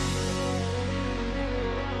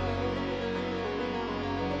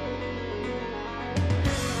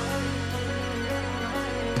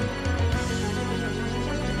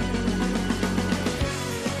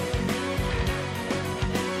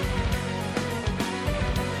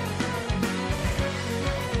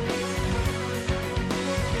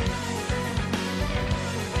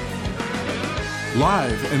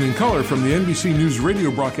Live and in color from the NBC News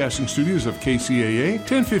radio broadcasting studios of KCAA,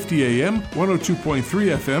 1050 AM, 102.3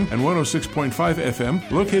 FM, and 106.5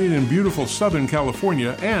 FM, located in beautiful Southern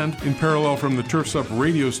California, and in parallel from the Turfs Up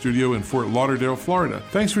radio studio in Fort Lauderdale, Florida.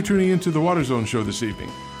 Thanks for tuning in to the Water Zone show this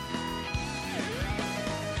evening.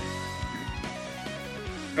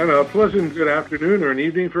 And a pleasant good afternoon or an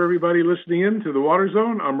evening for everybody listening in to the Water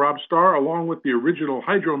Zone. I'm Rob Starr, along with the original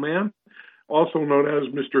Hydro Man, also known as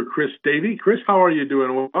Mr. Chris Davey. Chris, how are you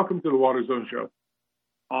doing? Well, welcome to the Water Zone show.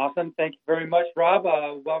 Awesome. Thank you very much, Rob.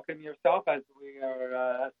 Welcome yourself as we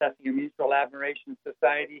are assessing a mutual admiration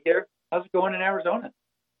society here. How's it going in Arizona?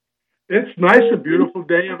 It's nice, a beautiful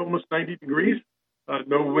day at almost 90 degrees.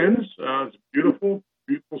 No winds. It's beautiful,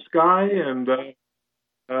 beautiful sky, and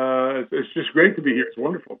it's just great to be here. It's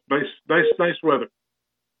wonderful. Nice weather.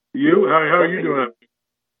 You? How are you doing?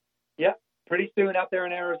 Yeah. Pretty soon out there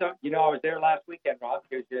in Arizona. You know, I was there last weekend, Rob,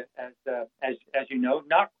 because as you know,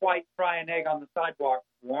 not quite fry an egg on the sidewalk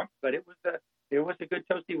warmth, but it was a good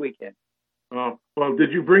toasty weekend. Oh, well,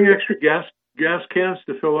 did you bring extra gas cans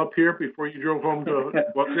to fill up here before you drove home to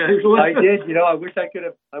Los Angeles? I did. You know, I wish I could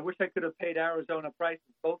have paid Arizona prices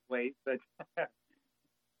both ways, but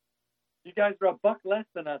you guys are $1 less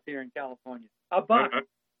than us here in California. $1.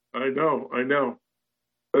 I know.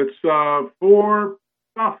 It's about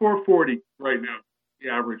 $4.40 right now, the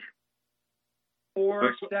average.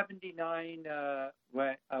 $4.79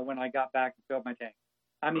 when I got back and filled my tank.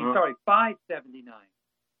 $5.79.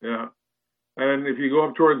 Yeah, and if you go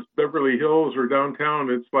up towards Beverly Hills or downtown,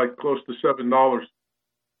 it's like close to $7.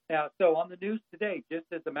 Yeah. So on the news today,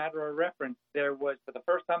 just as a matter of reference, there was, for the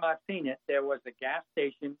first time I've seen it, there was a gas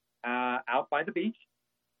station out by the beach,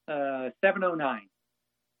 709.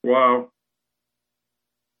 Wow.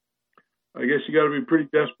 I guess you got to be pretty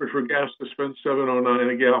desperate for gas to spend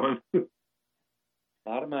 $7.09 a gallon. A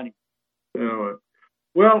lot of money.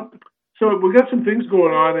 Well, so we got some things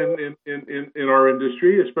going on in our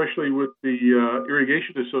industry, especially with the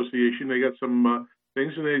Irrigation Association. They got some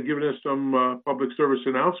things, and they've given us some public service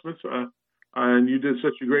announcements. And you did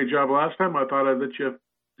such a great job last time. I thought I'd let you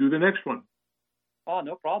do the next one. Oh,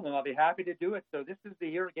 no problem. I'll be happy to do it. So this is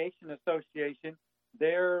the Irrigation Association.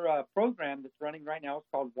 Their program that's running right now is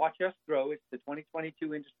called Watch Us Grow. It's the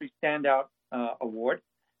 2022 Industry Standout Award.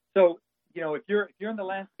 So, you know, if you're in the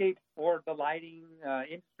landscape or the lighting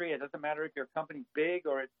industry, it doesn't matter if your company's big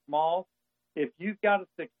or it's small. If you've got a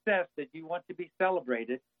success that you want to be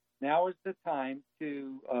celebrated, now is the time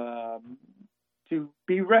to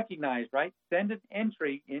be recognized, right? Send an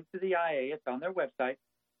entry into the IA. It's on their website.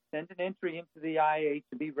 Send an entry into the IA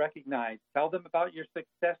to be recognized. Tell them about your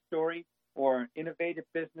success story or innovative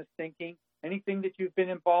business thinking, anything that you've been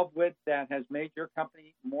involved with that has made your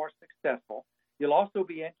company more successful. You'll also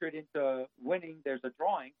be entered into winning. There's a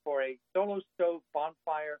drawing for a solo stove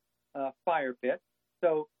bonfire fire pit.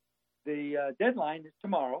 So the deadline is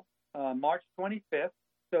tomorrow, March 25th.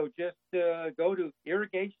 So just go to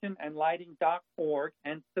irrigationandlighting.org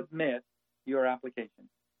and submit your application.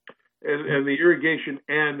 And the irrigation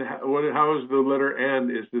and how is the letter and?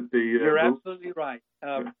 Is it the? You're absolutely right,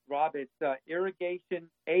 Rob. It's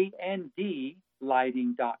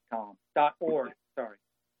irrigationandlighting.org. Sorry.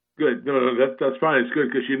 Good. No, that's fine. It's good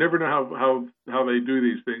because you never know how they do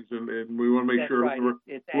these things, and we want to make sure. Right.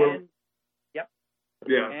 It's and. Yep.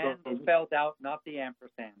 Yeah. And spelled out, not the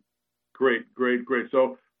ampersand. Great.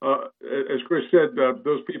 So, as Chris said,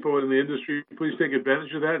 those people in the industry, please take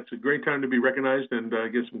advantage of that. It's a great time to be recognized and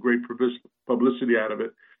get some great publicity out of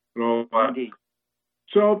it and all that. Indeed.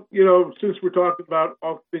 So, you know, since we're talking about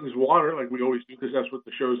all things water, like we always do, because that's what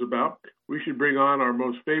the show's about, we should bring on our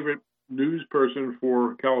most favorite news person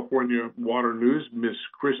for California water news, Miss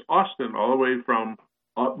Chris Austin, all the way from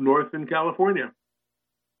up north in California.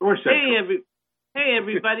 Or Central. Hey,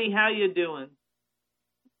 everybody, how you doing?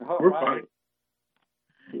 We're fine.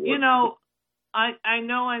 You know, I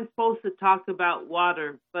know I'm supposed to talk about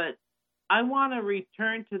water, but I want to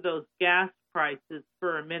return to those gas prices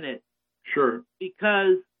for a minute. Sure.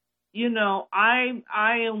 Because, you know, I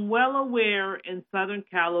am well aware in Southern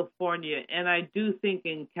California, and I do think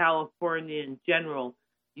in California in general,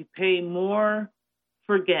 you pay more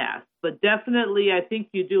for gas. But definitely I think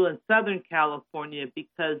you do in Southern California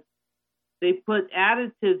because they put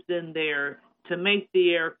additives in there to make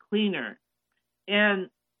the air cleaner. And,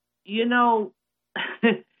 you know,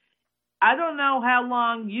 I don't know how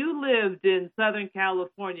long you lived in Southern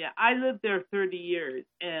California. I lived there 30 years.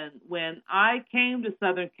 And when I came to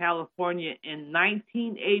Southern California in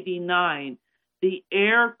 1989, the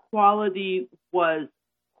air quality was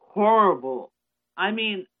horrible. I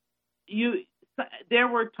mean, there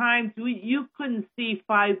were times you couldn't see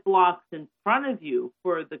 5 blocks in front of you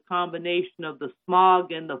for the combination of the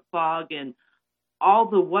smog and the fog and all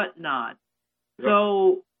the whatnot. Yep.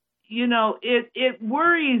 So, it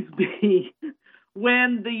worries me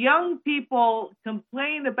when the young people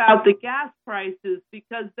complain about the gas prices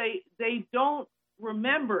because they don't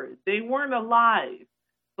remember. They weren't alive.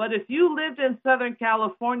 But if you lived in Southern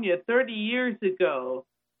California 30 years ago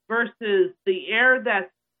versus the air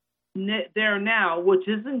that's there now, which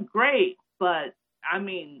isn't great, but I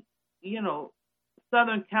mean,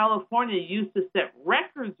 Southern California used to set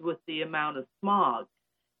records with the amount of smog.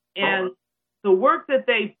 And the work that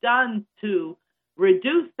they've done to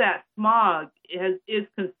reduce that smog is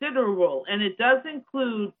considerable. And it does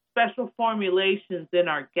include special formulations in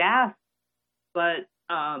our gas, but,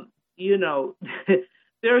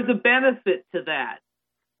 there's a benefit to that.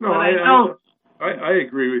 No, I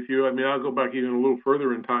agree with you. I mean, I'll go back even a little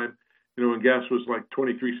further in time, when gas was like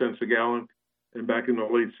 23 cents a gallon and back in the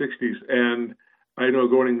late 60s. And I know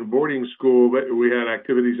going to boarding school, we had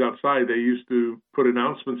activities outside. They used to put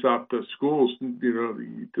announcements out to schools,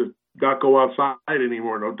 to not go outside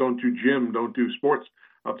anymore. No, don't do gym, don't do sports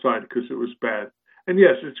outside because it was bad. And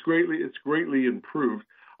yes, it's greatly improved.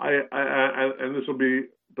 And this will be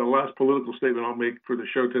the last political statement I'll make for the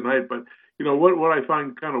show tonight. But what I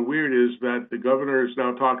find kind of weird is that the governor is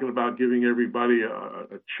now talking about giving everybody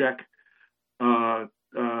a check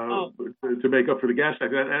to make up for the gas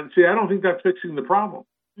tax. And see, I don't think that's fixing the problem.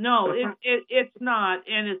 No, it's not,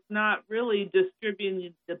 and it's not really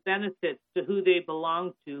distributing the benefits to who they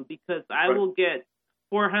belong to, because I will get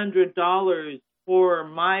 $400 for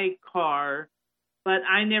my car, but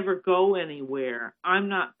I never go anywhere. I'm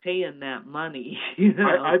not paying that money.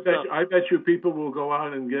 I bet you people will go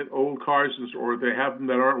out and get old cars, or they have them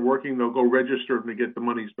that aren't working. They'll go register them to get the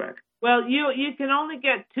monies back. Well, you can only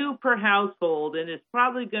get 2 per household, and it's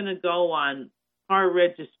probably going to go on car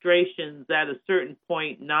registrations at a certain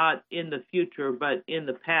point, not in the future, but in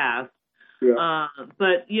the past. Yeah.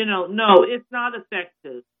 But no, it's not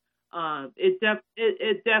effective.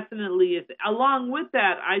 It definitely is. Along with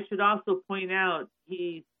that, I should also point out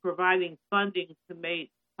he's providing funding to make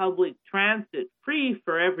public transit free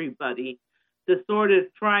for everybody to sort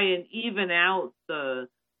of try and even out the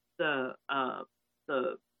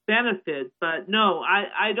benefit. But no,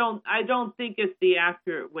 I don't think it's the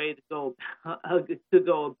accurate way to go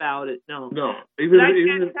about it. No. I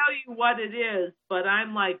can't tell you what it is, but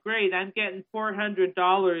I'm like, great, I'm getting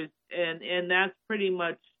 $400, and that's pretty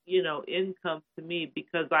much income to me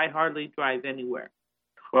because I hardly drive anywhere.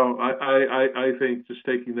 Well, I think just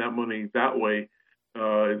taking that money that way,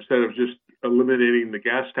 instead of just eliminating the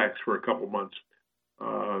gas tax for a couple months,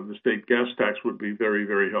 the state gas tax would be very,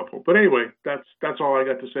 very helpful. But anyway, that's all I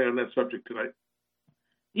got to say on that subject tonight.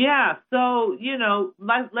 Yeah, so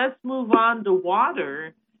let's move on to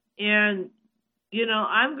water, and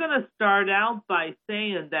I'm going to start out by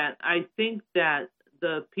saying that I think that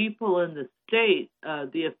the people in the state,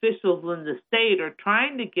 the officials in the state, are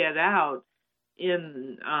trying to get out.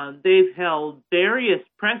 They've held various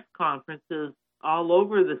press conferences all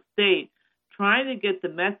over the state, trying to get the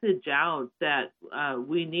message out that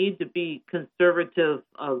we need to be conservative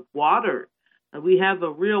of water. We have a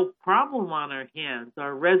real problem on our hands.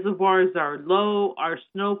 Our reservoirs are low, our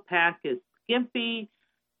snowpack is skimpy,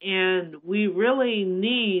 and we really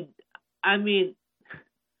need,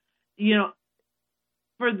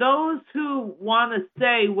 for those who want to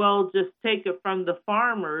say, well, just take it from the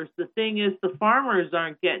farmers, the thing is the farmers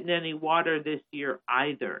aren't getting any water this year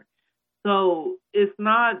either. So there's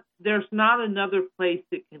not another place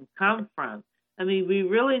it can come from. We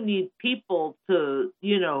really need people to,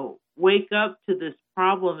 wake up to this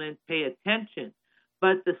problem and pay attention.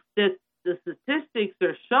 But the statistics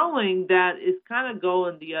are showing that it's kind of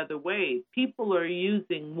going the other way. People are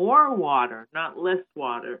using more water, not less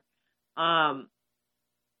water.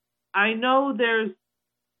 I know there's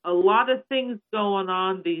a lot of things going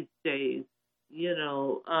on these days,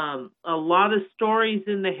 a lot of stories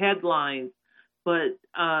in the headlines, but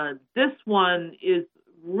this one is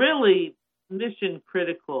really mission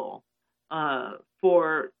critical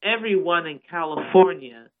for everyone in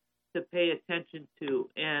California to pay attention to,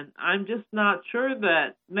 and I'm just not sure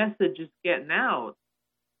that message is getting out.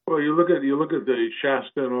 Well, you look at the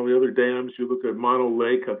Shasta and all the other dams. You look at Mono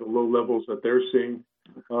Lake at the low levels that they're seeing.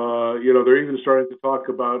 They're even starting to talk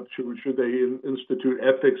about should they institute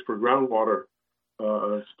ethics for groundwater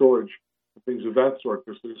storage, things of that sort.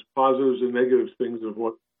 Because there's positives and negatives things of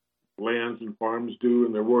what lands and farms do,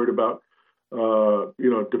 and they're worried about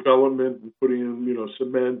development and putting in,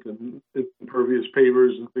 cement and impervious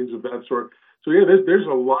pavers and things of that sort. So yeah, there's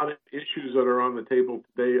a lot of issues that are on the table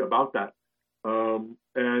today about that.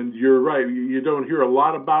 And you're right, you don't hear a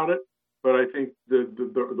lot about it, but I think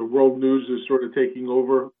the world news is sort of taking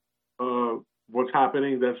over what's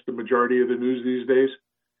happening. That's the majority of the news these days.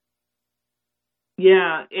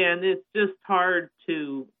 Yeah, and it's just hard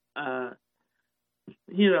to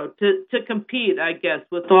to compete, I guess,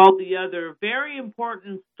 with all the other very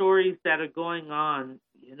important stories that are going on,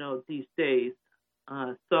 these days.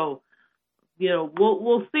 So,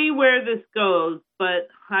 we'll see where this goes, but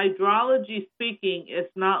hydrology speaking,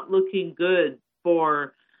 it's not looking good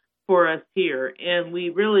for us here, and we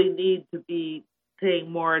really need to be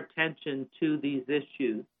paying more attention to these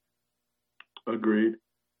issues. Agreed.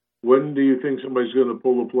 When do you think somebody's going to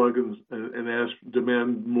pull the plug and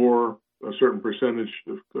demand more, a certain percentage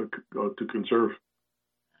to conserve?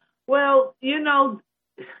 Well, the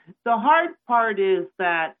hard part is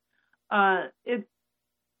that the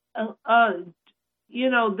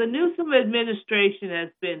Newsom administration has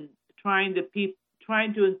been trying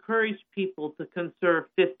to encourage people to conserve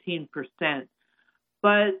 15%,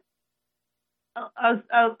 but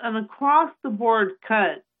an across the board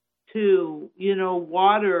cut to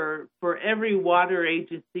water for every water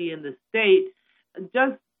agency in the state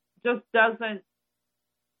just doesn't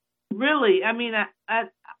really. I mean,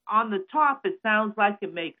 on the top it sounds like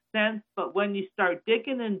it makes sense, but when you start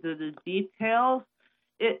digging into the details,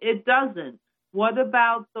 it doesn't. What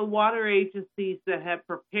about the water agencies that have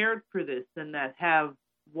prepared for this and that have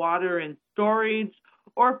water in storage,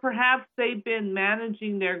 or perhaps they've been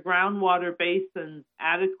managing their groundwater basins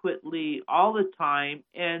adequately all the time,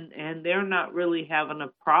 and they're not really having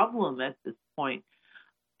a problem at this point?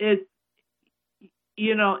 It's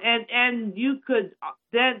and you could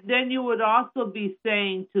then you would also be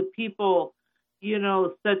saying to people,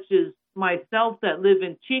 such as myself that live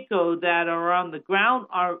in Chico, that are on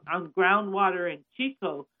groundwater in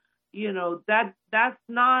Chico, that's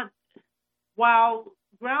not, while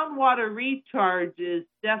groundwater recharge is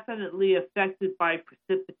definitely affected by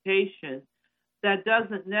precipitation, that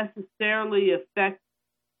doesn't necessarily affect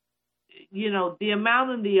the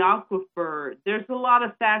amount in the aquifer. There's a lot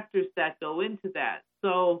of factors that go into that.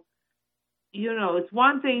 So, it's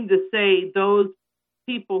one thing to say those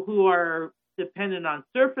people who are dependent on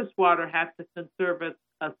surface water have to conserve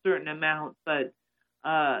a certain amount, but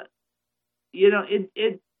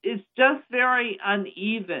it's just very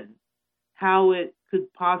uneven how it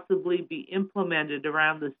could possibly be implemented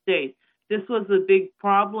around the state. This was a big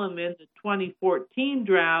problem in the 2014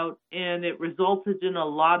 drought, and it resulted in a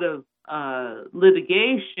lot of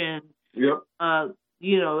litigation. Yep.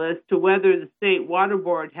 As to whether the state water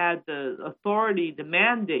board had the authority to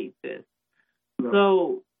mandate this. Yep.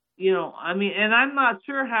 So, and I'm not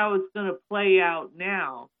sure how it's going to play out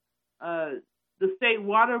now. The state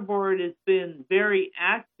water board has been very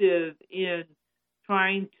active in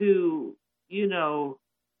trying to,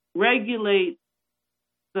 regulate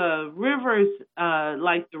the rivers,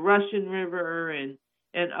 like the Russian River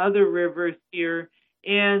and other rivers here.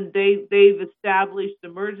 And they've established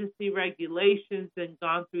emergency regulations and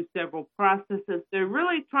gone through several processes. They're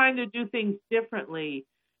really trying to do things differently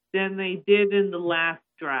than they did in the last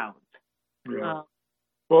drought. Yeah.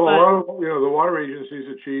 A lot of the water agencies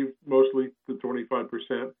achieved mostly the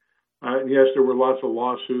 25%. And yes, there were lots of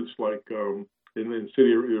lawsuits, like in the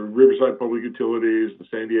city of Riverside Public Utilities and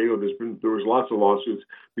San Diego. There was lots of lawsuits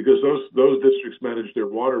because those districts managed their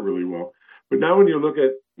water really well. But now, when you look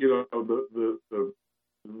at the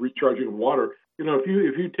recharging of water, if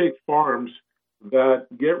you take farms that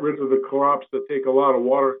get rid of the crops that take a lot of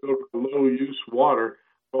water, go to low use water,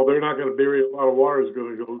 well, they're not going to bury a lot of water. Is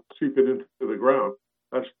going to go seep it into the ground.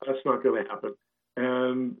 That's not going to happen.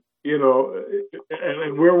 And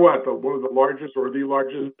and we're one of the largest or the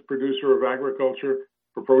largest producer of agriculture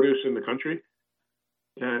for produce in the country.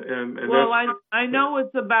 And well, I know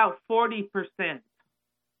it's about 40%.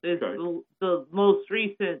 Is the most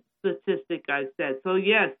recent statistic I said. So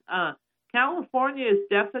yes, California is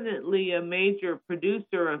definitely a major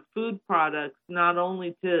producer of food products, not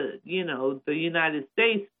only to the United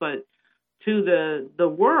States, but to the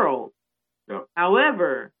world. Yeah.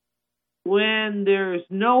 However, when there's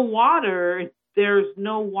no water, there's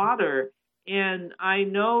no water. And I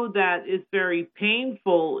know that it's very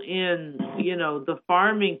painful in, the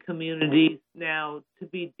farming communities now to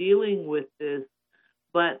be dealing with this.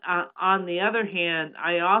 But on the other hand,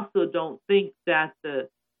 I also don't think that the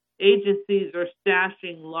agencies are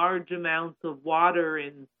stashing large amounts of water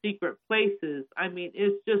in secret places. I mean,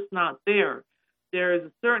 it's just not there. there's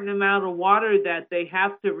a certain amount of water that they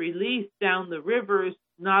have to release down the rivers,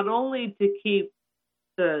 not only to keep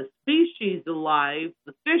the species alive,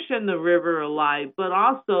 the fish in the river alive, but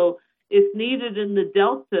also it's needed in the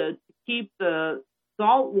delta to keep the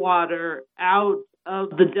salt water out of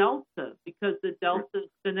the delta because the delta is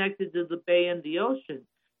connected to the bay and the ocean.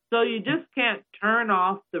 So you just can't turn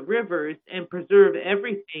off the rivers and preserve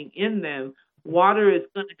everything in them. Water is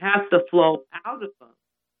going to have to flow out of them.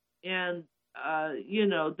 And,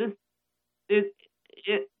 this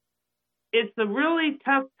it's a really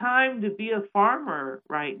tough time to be a farmer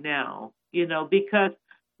right now, because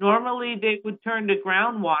normally they would turn to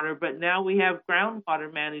groundwater, but now we have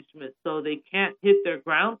groundwater management, so they can't hit their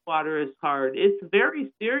groundwater as hard. It's a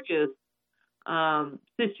very serious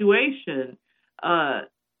situation,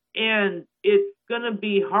 and it's going to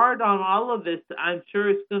be hard on all of us. I'm sure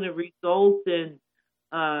it's going to result in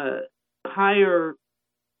higher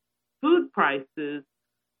food prices,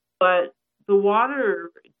 but the water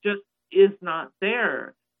just is not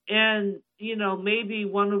there. And, maybe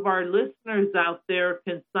one of our listeners out there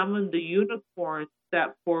can summon the unicorns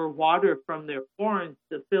that pour water from their horns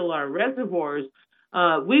to fill our reservoirs.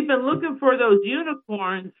 We've been looking for those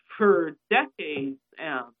unicorns for decades,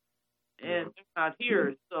 and they're not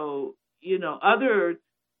here. So, other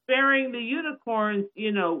sparing the unicorns,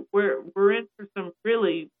 we're in for some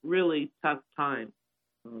really, really tough times.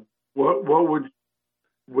 What would,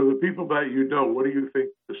 with the people that what do you think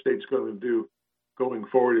the state's going to do going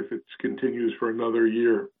forward if it continues for another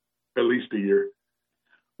year, at least a year?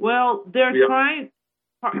 Well, they're trying.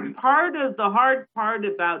 Part of the hard part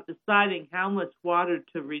about deciding how much water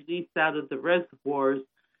to release out of the reservoirs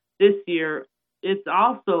this year, it's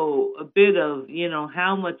also a bit of,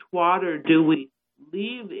 how much water do we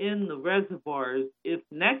leave in the reservoirs if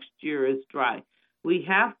next year is dry? We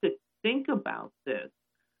have to think about this,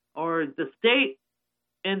 or the state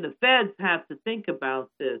and the feds have to think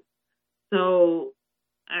about this. So,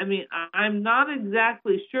 I'm not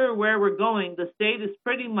exactly sure where we're going. The state has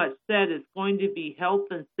pretty much said it's going to be health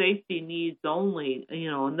and safety needs only,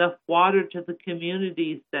 enough water to the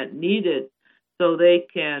communities that need it so they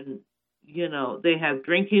can, they have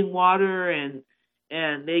drinking water and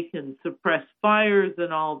they can suppress fires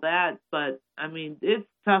and all that. But, it's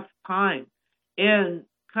tough time. And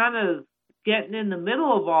kind of getting in the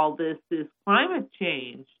middle of all this is climate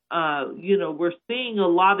change. We're seeing a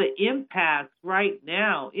lot of impacts right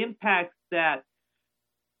now, impacts that,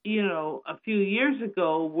 a few years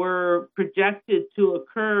ago were projected to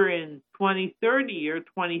occur in 2030 or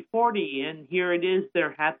 2040, and here it is,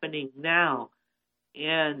 they're happening now.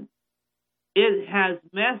 And it has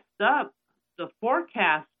messed up the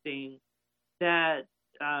forecasting that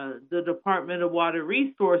the Department of Water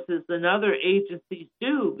Resources and other agencies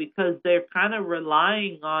do, because they're kind of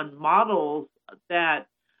relying on models that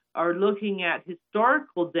are looking at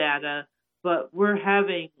historical data, but we're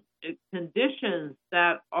having conditions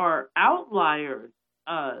that are outliers.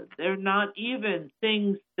 They're not even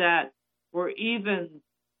things that were even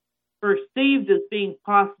perceived as being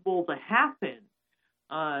possible to happen.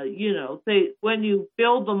 When you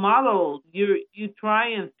build the model, you try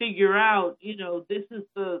and figure out, this is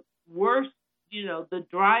the worst, the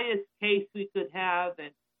driest case we could have,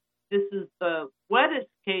 and this is the wettest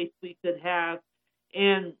case we could have,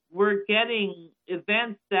 and we're getting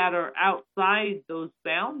events that are outside those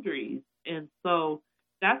boundaries, and so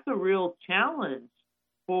that's a real challenge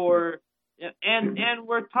for. And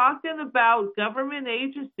we're talking about government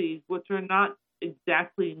agencies which are not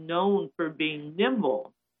exactly known for being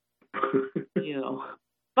nimble,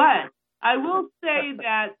 But I will say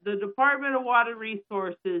that the Department of Water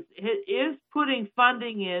Resources is putting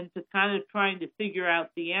funding in to kind of trying to figure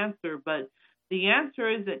out the answer, but the answer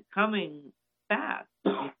isn't coming fast.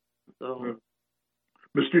 So,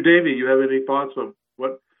 Mr. Davey, you have any thoughts on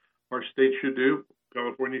what our state should do,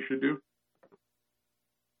 California should do?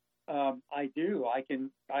 I do. I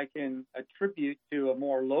can attribute to a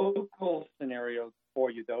more local scenario for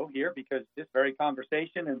you, though, here, because this very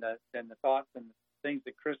conversation and the thoughts and the things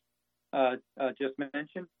that Chris just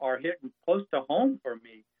mentioned are hitting close to home for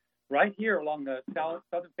me. Right here along the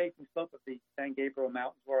southern-facing slope of the San Gabriel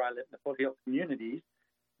Mountains, where I live in the foothill communities,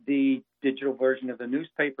 the digital version of the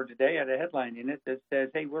newspaper today had a headline in it that says,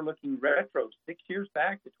 "Hey, we're looking retro 6 years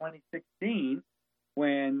back to 2016."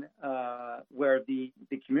 When where the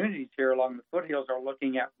communities here along the foothills are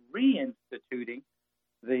looking at reinstituting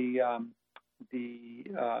the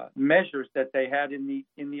measures that they had in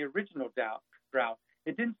the original drought.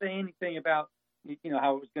 It didn't say anything about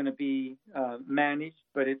how it was going to be managed,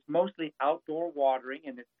 but it's mostly outdoor watering,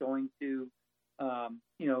 and it's going to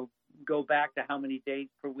go back to how many days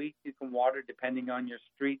per week you can water depending on your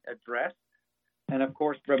street address. And of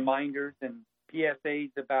course, reminders and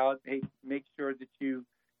PSAs about, hey, make sure that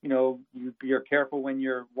you're careful when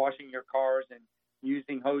you're washing your cars and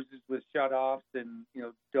using hoses with shutoffs, and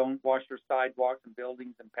don't wash your sidewalks and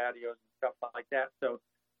buildings and patios and stuff like that. So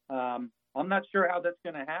I'm not sure how that's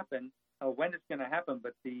going to happen, when it's going to happen,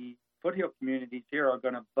 but the foothill communities here are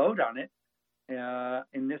going to vote on it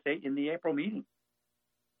in the April meeting.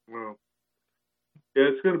 Well, yeah,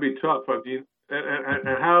 it's going to be tough. I mean, and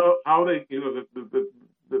how they,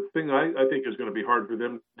 the thing I think is going to be hard for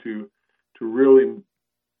them to really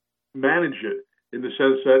manage it, in the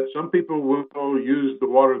sense that some people will use the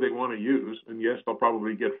water they want to use, and yes, they'll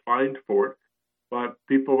probably get fined for it. But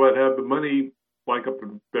people that have the money, like up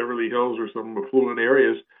in Beverly Hills or some affluent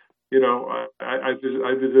areas, I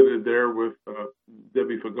visited there with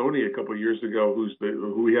Debbie Fagoni a couple of years ago,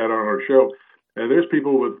 who we had on our show, and there's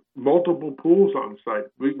people with multiple pools on site.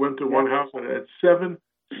 We went to one house and it had seven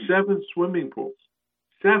swimming pools.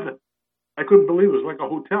 7. I couldn't believe it. It was like a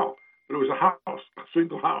hotel, but it was a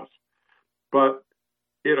single house. But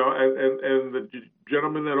and the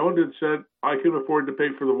gentleman that owned it said, I can afford to pay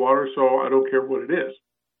for the water, so I don't care what it is.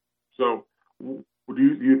 So do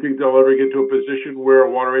you think they'll ever get to a position where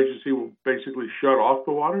a water agency will basically shut off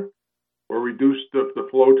the water or reduce the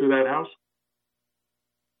flow to that house?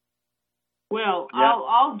 Well, yeah.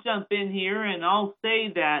 I'll jump in here and I'll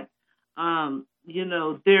say that,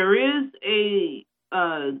 there is a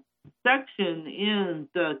section in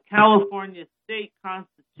the California state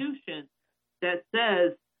constitution that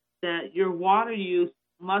says that your water use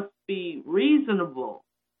must be reasonable.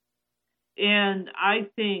 And I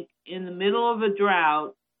think in the middle of a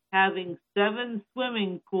drought, having 7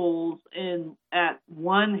 swimming pools at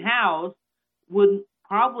one house would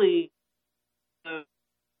probably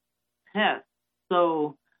test.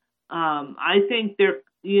 So I think there,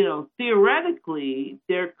 theoretically,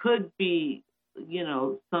 there could be,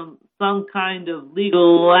 some kind of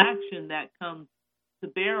legal action that comes to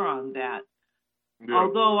bear on that. Yeah.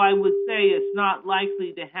 Although I would say it's not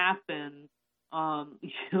likely to happen,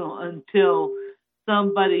 until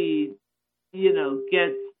somebody,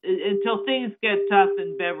 until things get tough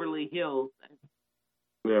in Beverly Hills.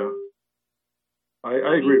 Yeah, I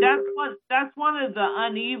agree. That's one of the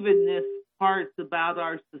unevenness parts about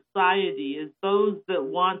our society, is those that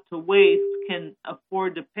want to waste can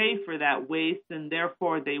afford to pay for that waste, and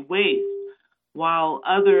therefore they waste, while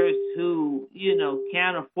others who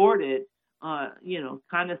can't afford it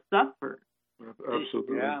kind of suffer.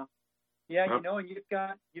 Absolutely. Yeah, and you've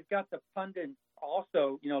got the pundits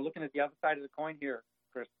also, looking at the other side of the coin here,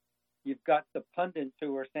 Chris. You've got the pundits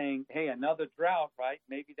who are saying, hey, another drought, right?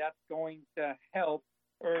 Maybe that's going to help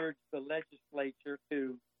urge the legislature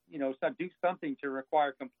to do something to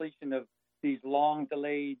require completion of these long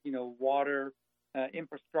delayed, water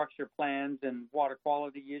infrastructure plans and water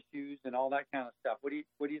quality issues and all that kind of stuff. What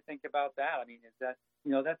do you think about that? I mean, is that,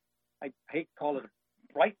 that's, I hate to call it a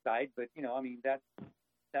bright side, but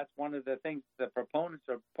that's one of the things the proponents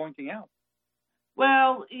are pointing out.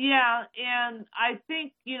 Well, yeah, and I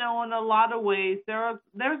think, in a lot of ways, there's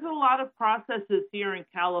a lot of processes here in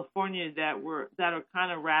California that are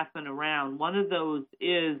kind of wrapping around. One of those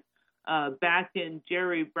is back in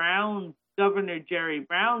Governor Jerry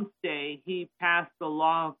Brown's day, he passed a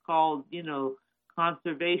law called,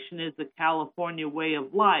 Conservation is a California Way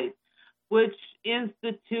of Life, which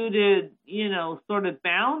instituted, sort of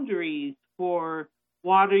boundaries for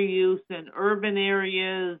water use in urban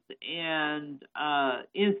areas and,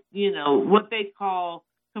 what they call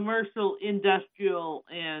commercial, industrial,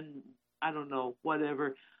 and I don't know,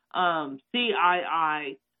 whatever,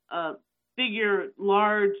 CII, figure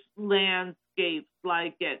large landscapes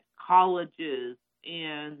like at colleges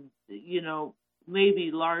and,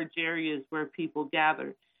 maybe large areas where people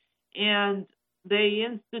gather. And they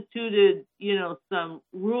instituted, some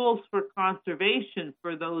rules for conservation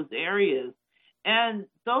for those areas. And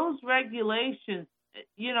those regulations,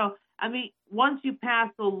 once you pass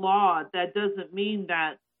a law, that doesn't mean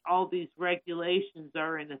that all these regulations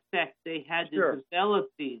are in effect. They had to develop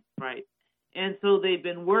these, right? And so they've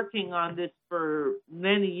been working on this for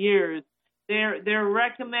many years. They're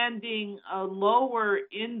recommending a lower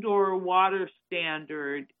indoor water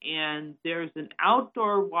standard, and there's an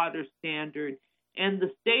outdoor water standard. And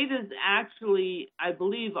the state has actually, I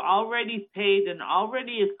believe, already paid and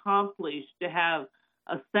already accomplished to have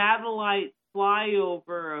a satellite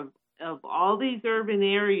flyover of all these urban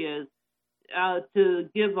areas to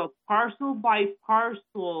give a parcel by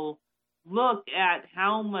parcel look at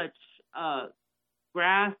how much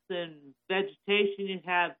grass and vegetation you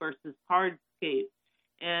have versus hardscape.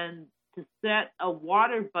 and to set a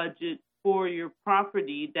water budget for your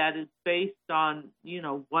property that is based on,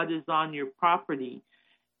 what is on your property.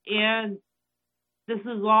 And this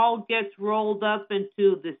is all gets rolled up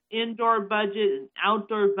into this indoor budget and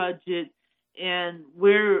outdoor budget, and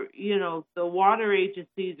where, the water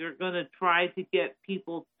agencies are going to try to get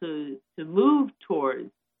people to move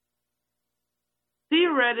towards.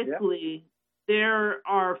 Theoretically, there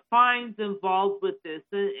are fines involved with this,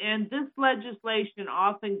 and this legislation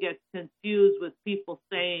often gets confused with people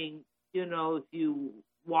saying, if you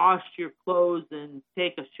wash your clothes and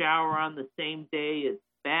take a shower on the same day, it's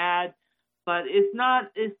bad. But it's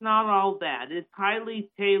not all that. It's highly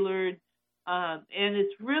tailored, and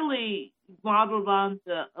it's really modeled on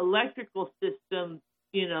the electrical system,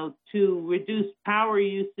 to reduce power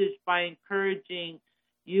usage by encouraging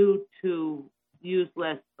you to use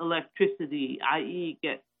less electricity, i.e.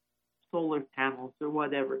 get solar panels or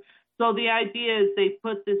whatever. So the idea is they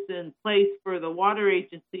put this in place for the water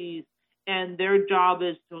agencies, and their job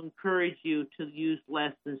is to encourage you to use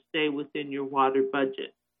less and stay within your water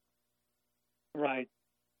budget. Right.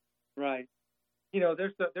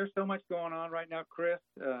 There's so much going on right now, Chris.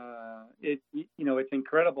 It's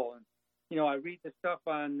incredible. And I read the stuff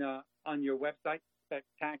on your website,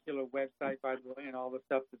 spectacular website, by the way, and all the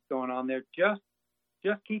stuff that's going on there. Just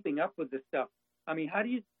keeping up with this stuff. I mean, how do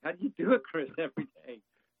you do it, Chris, every day?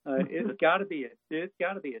 It's got to be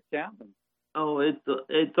a challenge. Oh,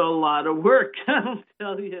 it's a lot of work. I'll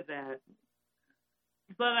tell you that.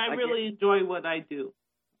 But I really enjoy what I do.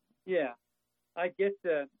 Yeah. I get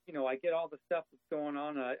all the stuff that's going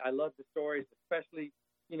on. I love the stories, especially,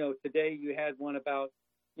 today you had one about,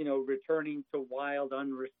 returning to wild,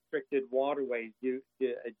 unrestricted waterways.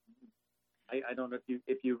 I don't know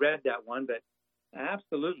if you read that one, but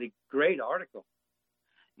absolutely great article.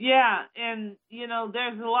 Yeah, and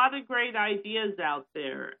there's a lot of great ideas out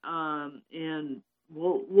there, and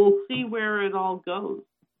we'll see where it all goes.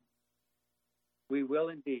 We will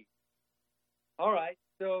indeed. All right,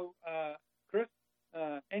 so. Chris,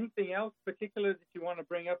 anything else particular that you want to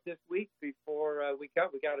bring up this week before we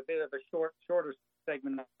cut? We got a bit of a shorter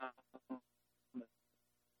segment.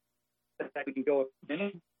 We can go a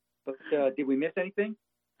minute, but did we miss anything?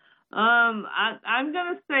 I'm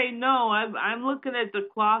gonna say no. I'm looking at the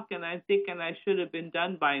clock and I'm thinking I should have been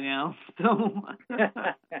done by now. So.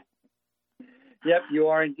 Yep, you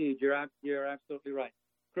are indeed. You're absolutely right,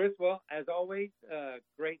 Chris. Well, as always,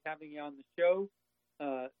 great having you on the show.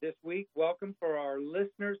 This week, welcome for our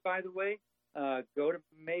listeners, by the way. Go to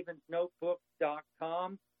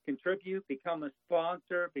mavensnotebook.com, contribute, become a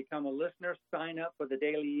sponsor, become a listener, sign up for the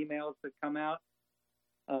daily emails that come out.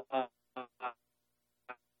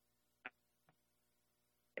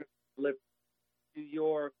 Live to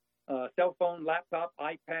your cell phone, laptop,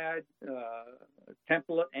 iPad,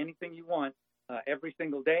 template, anything you want, every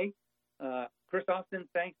single day. Chris Austin,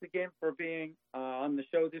 thanks again for being on the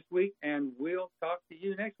show this week, and we'll talk to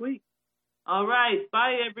you next week. All right.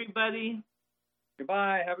 Bye, everybody.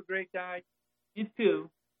 Goodbye. Have a great night. You too.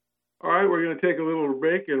 All right, we're going to take a little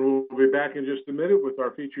break, and we'll be back in just a minute with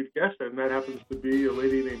our featured guest, and that happens to be a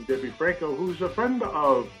lady named Debbie Franco, who's a friend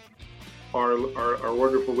of our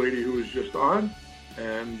wonderful lady who was just on.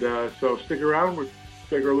 And so stick around. We'll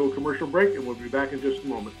take our little commercial break, and we'll be back in just a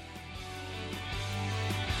moment.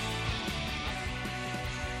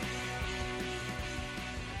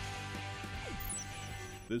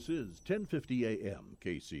 This is 1050 AM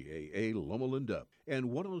KCAA Loma Linda and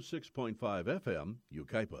 106.5 FM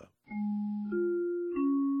Yucaipa.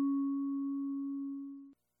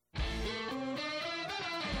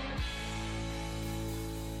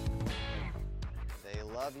 They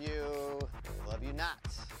love you not.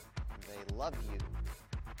 They love you.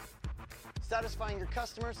 Satisfying your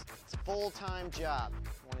customers, it's a full-time job.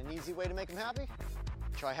 Want an easy way to make them happy?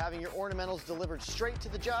 Try having your ornamentals delivered straight to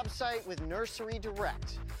the job site with Nursery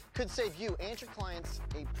Direct. Could save you and your clients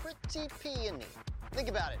a pretty peony. Think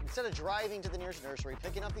about it. Instead of driving to the nearest nursery,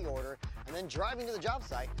 picking up the order, and then driving to the job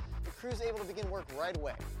site, the crew's able to begin work right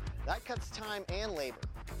away. That cuts time and labor.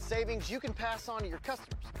 Savings you can pass on to your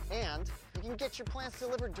customers. And you can get your plants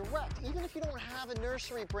delivered direct, even if you don't have a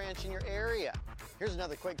nursery branch in your area. Here's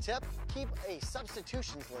another quick tip. Keep a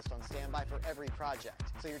substitutions list on standby for every project,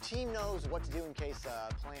 so your team knows what to do in case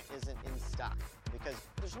a plant isn't in stock. Because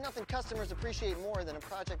there's nothing customers appreciate more than a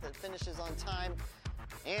project that finishes on time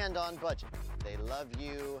and on budget. They love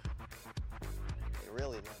you. They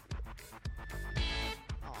really love you.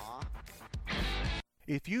 Aww.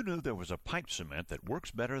 If you knew there was a pipe cement that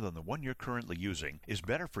works better than the one you're currently using, is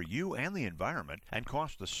better for you and the environment, and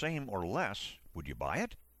costs the same or less, would you buy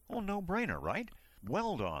it? Oh, no-brainer, right?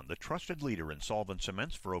 Weldon, the trusted leader in solvent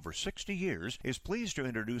cements for over 60 years, is pleased to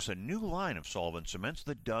introduce a new line of solvent cements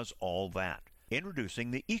that does all that.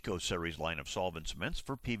 Introducing the Eco Series line of solvent cements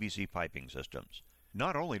for PVC piping systems.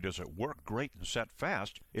 Not only does it work great and set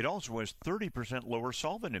fast, it also has 30% lower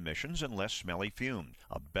solvent emissions and less smelly fumes,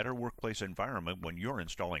 a better workplace environment when you're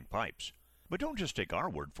installing pipes. But don't just take our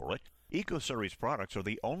word for it. EcoSeries products are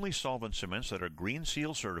the only solvent cements that are Green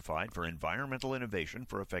Seal certified for environmental innovation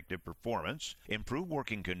for effective performance, improved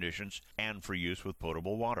working conditions, and for use with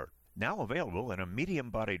potable water. Now available in a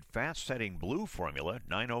medium-bodied fast-setting blue formula,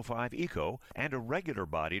 905 Eco, and a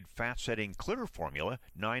regular-bodied fast-setting clear formula,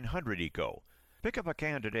 900 Eco. Pick up a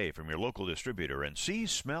can today from your local distributor and see,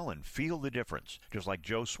 smell, and feel the difference, just like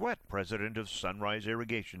Joe Sweat, president of Sunrise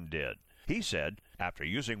Irrigation, did. He said, after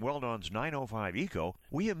using Weldon's 905 Eco,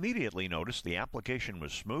 we immediately noticed the application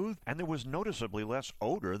was smooth and there was noticeably less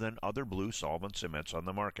odor than other blue solvent cements on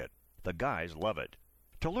the market. The guys love it.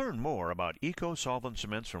 To learn more about Eco solvent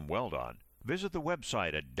cements from Weldon, visit the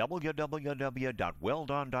website at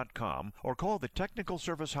www.weldon.com or call the technical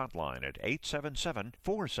service hotline at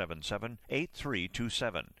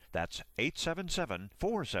 877-477-8327. That's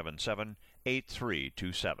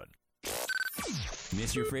 877-477-8327.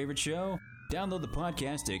 Miss your favorite show? Download the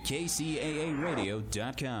podcast at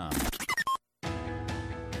kcaaradio.com.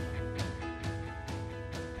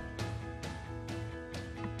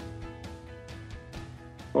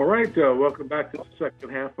 All right, welcome back to the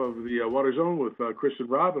second half of the Water Zone with Chris and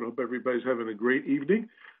Rob, and I hope everybody's having a great evening.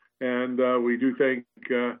 And we do thank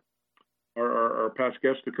our past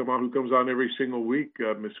guest who comes on every single week,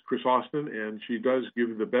 Miss Chris Austin, and she does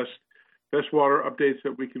give the best water updates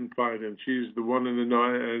that we can find, and she's the one in the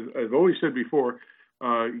know. As I've always said before,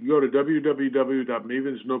 you go to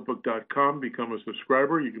www.mavensnotebook.com, become a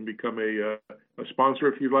subscriber. You can become a sponsor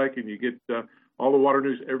if you like, and you get all the water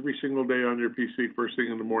news every single day on your PC first thing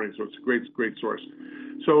in the morning. So it's a great source.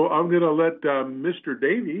 So I'm going to let Mr.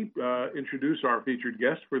 Davey introduce our featured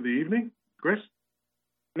guest for the evening. Chris?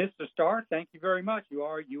 Mr. Starr, thank you very much. You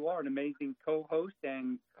are an amazing co-host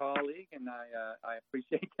and colleague, and I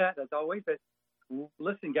appreciate that as always. But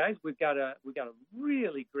listen, guys, we've got a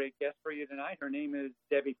really great guest for you tonight. Her name is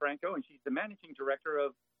Debbie Franco, and she's the managing director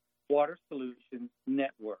of Water Solutions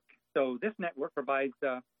Network. So this network provides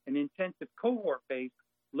an intensive cohort-based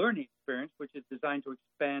learning experience, which is designed to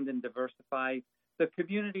expand and diversify the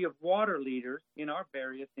community of water leaders in our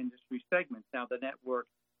various industry segments. Now, the network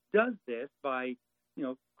does this by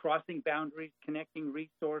crossing boundaries, connecting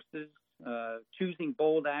resources, choosing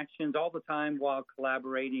bold actions all the time while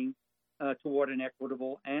collaborating toward an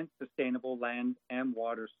equitable and sustainable land and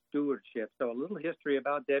water stewardship. So a little history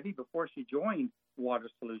about Debbie. Before she joined Water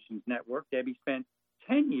Solutions Network, Debbie spent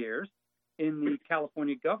 10 years in the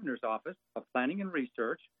California Governor's Office of Planning and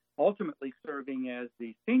Research, ultimately serving as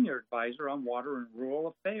the senior advisor on water and rural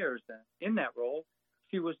affairs. And in that role,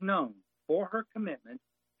 she was known for her commitment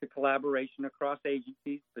to collaboration across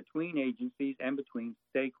agencies, between agencies, and between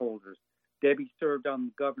stakeholders. Debbie served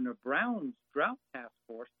on Governor Brown's drought task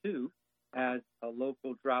force, too, as a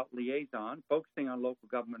local drought liaison, focusing on local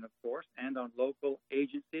government, of course, and on local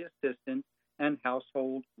agency assistance and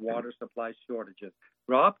household water supply shortages.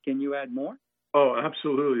 Rob, can you add more? Oh,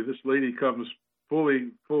 absolutely. This lady comes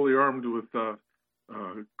fully armed with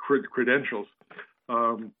credentials.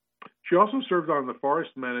 She also served on the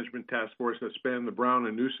Forest Management Task Force that spanned the Brown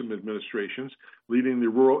and Newsom administrations, leading the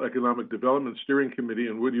Rural Economic Development Steering Committee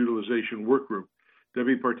and Wood Utilization Work Group.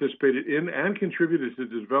 Debbie participated in and contributed to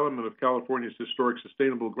the development of California's historic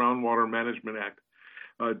Sustainable Groundwater Management Act.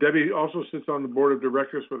 Debbie also sits on the board of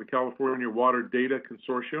directors for the California Water Data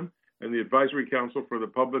Consortium and the Advisory Council for the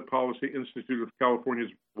Public Policy Institute of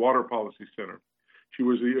California's Water Policy Center. She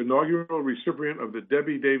was the inaugural recipient of the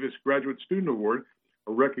Debbie Davis Graduate Student Award,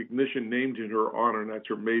 a recognition named in her honor, and that's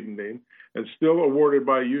her maiden name, and still awarded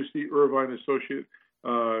by UC Irvine Associate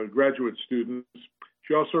graduate students.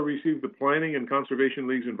 She also received the Planning and Conservation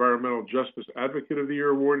League's Environmental Justice Advocate of the Year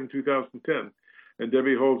Award in 2010. And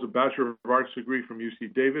Debbie holds a Bachelor of Arts degree from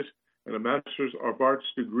UC Davis and a Master's of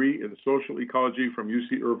Arts degree in Social Ecology from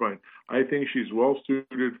UC Irvine. I think she's well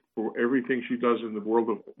suited for everything she does in the world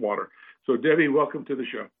of water. So, Debbie, welcome to the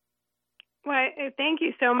show. Well, thank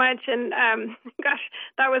you so much. And gosh,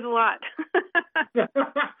 that was a lot.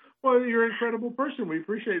 Well, you're an incredible person. We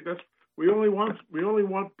appreciate that. We only want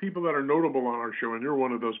people that are notable on our show, and you're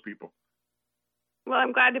one of those people. Well,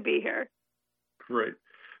 I'm glad to be here. Great.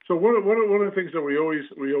 So one of the things that we always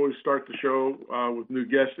start the show with new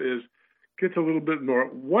guests is get a little bit more.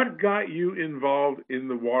 What got you involved in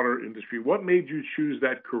the water industry? What made you choose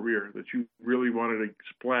that career that you really wanted to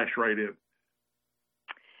splash right in?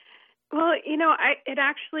 Well, it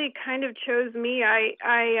actually kind of chose me.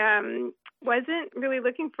 I wasn't really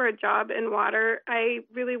looking for a job in water. I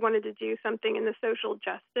really wanted to do something in the social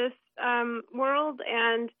justice world,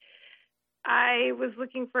 and I was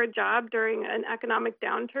looking for a job during an economic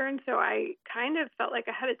downturn, so I kind of felt like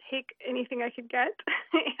I had to take anything I could get.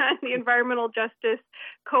 And the Environmental Justice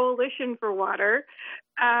Coalition for Water,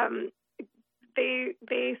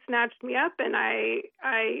 they snatched me up, and I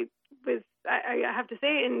have to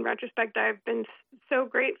say, in retrospect, I've been so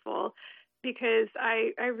grateful, because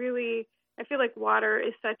I feel like water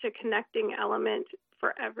is such a connecting element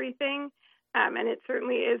for everything. And it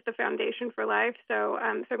certainly is the foundation for life. So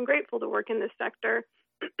I'm grateful to work in this sector.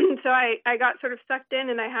 So I got sort of sucked in,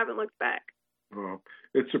 and I haven't looked back. Well,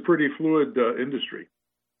 it's a pretty fluid industry.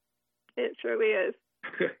 It surely is.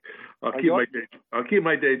 I'll keep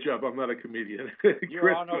my day job. I'm not a comedian.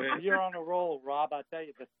 You're on a roll, Rob. I tell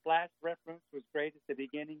you, the splash reference was great at the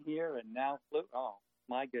beginning here, and now flu. Oh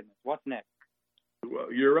my goodness, what's next?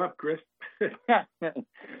 Well, you're up, Chris.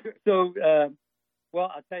 So. Well,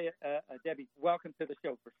 I'll tell you, Debbie, welcome to the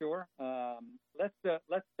show for sure. Let's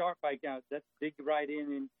start by let's dig right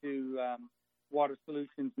into Water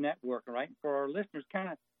Solutions Network, all right? For our listeners,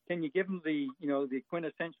 can you give them the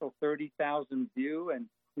quintessential 30,000 view, and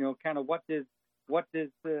kind of what does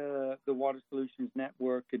the Water Solutions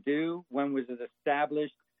Network do? When was it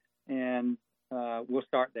established? And we'll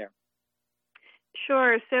start there.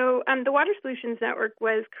 Sure. So the Water Solutions Network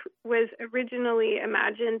was originally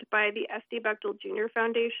imagined by the S.D. Bechtel Jr.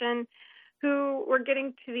 Foundation, who were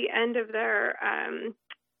getting to the end of their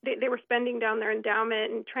they were spending down their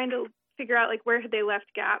endowment and trying to figure out where had they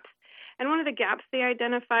left gaps. And one of the gaps they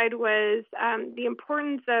identified was the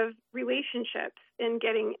importance of relationships in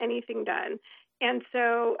getting anything done. And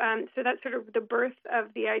so that's sort of the birth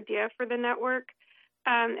of the idea for the network.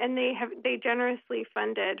 And they generously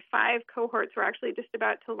funded 5 cohorts. We're actually just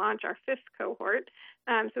about to launch our 5th cohort.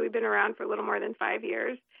 So we've been around for a little more than 5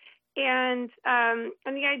 years. And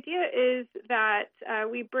the idea is that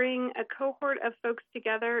we bring a cohort of folks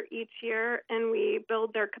together each year, and we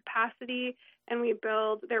build their capacity, and we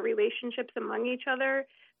build their relationships among each other.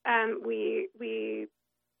 We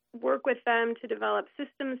work with them to develop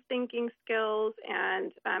systems thinking skills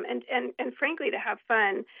and frankly to have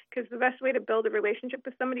fun, because the best way to build a relationship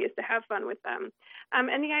with somebody is to have fun with them.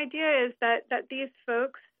 And the idea is that these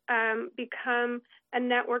folks become a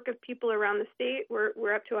network of people around the state.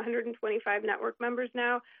 We're up to 125 network members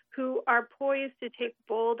now who are poised to take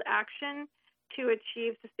bold action to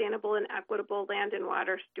achieve sustainable and equitable land and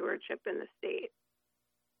water stewardship in the state.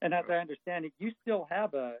 And as I understand it, you still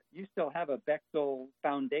have a Bechtel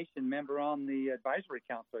Foundation member on the advisory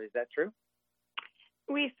council. Is that true?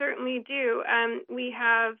 We certainly do. We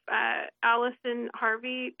have Allison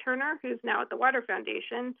Harvey Turner, who's now at the Water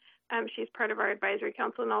Foundation. She's part of our advisory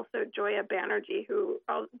council, and also Joya Banerjee, who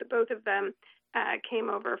both of them came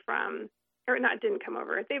over from, or not, didn't come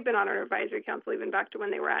over. They've been on our advisory council even back to when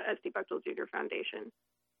they were at S.D. Bechtel Jr. Foundation.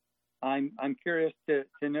 I'm curious to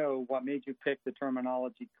know what made you pick the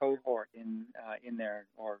terminology cohort in there,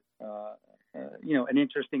 or an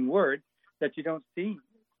interesting word that you don't see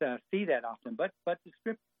that often, but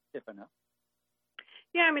descriptive enough.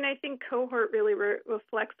 Yeah, I mean, I think cohort really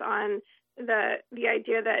reflects on the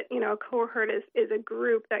idea that a cohort is a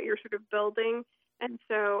group that you're sort of building, and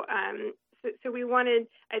so we wanted,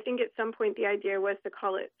 I think at some point the idea was to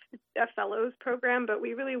call it a fellows program, but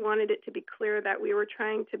we really wanted it to be clear that we were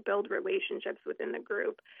trying to build relationships within the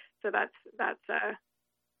group. So that's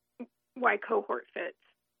why cohort fits.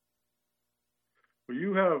 Well,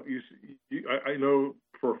 I know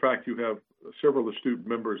for a fact you have several astute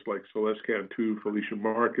members like Celeste Cantu, Felicia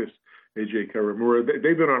Marcus, AJ Karamura.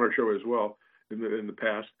 They've been on our show as well in the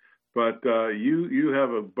past. But you have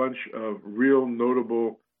a bunch of real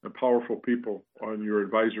notable and powerful people on your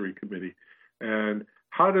advisory committee. And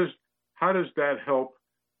how does that help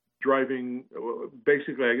driving?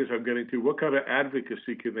 Basically, I guess I'm getting to what kind of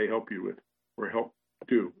advocacy can they help you with or help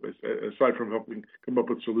do, aside from helping come up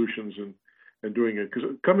with solutions and doing it? Because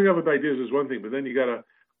coming up with ideas is one thing, but then you got to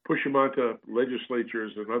push them onto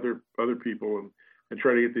legislatures and other people and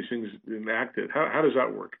try to get these things enacted. How does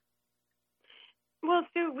that work? Well,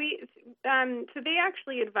 so they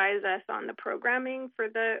actually advise us on the programming for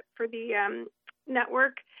the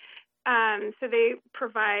network. So they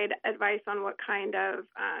provide advice on what kind of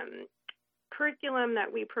curriculum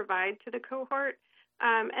that we provide to the cohort,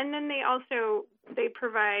 and then they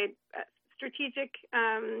provide strategic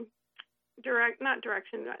not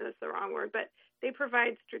direction, that's the wrong word, but they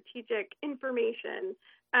provide strategic information.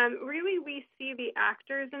 Really, we see the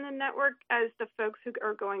actors in the network as the folks who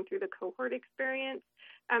are going through the cohort experience.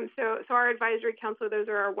 So our advisory council, those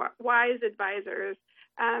are our wise advisors.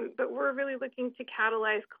 But we're really looking to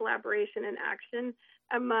catalyze collaboration and action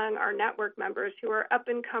among our network members who are up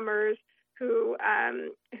and comers, who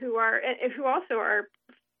also are,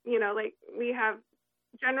 like we have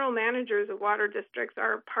general managers of water districts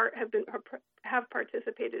have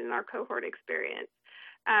participated in our cohort experience,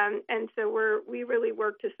 and so we really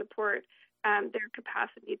work to support their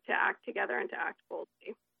capacity to act together and to act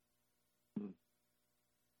boldly.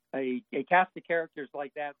 A cast of characters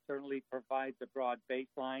like that certainly provides a broad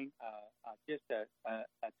baseline, just a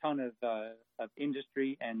ton of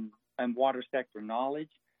industry and water sector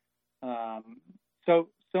knowledge. So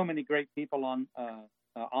many great people on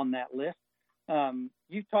that list.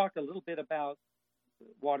 You talked a little bit about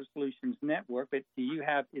Water Solutions Network, but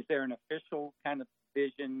is there an official kind of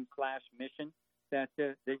vision/mission that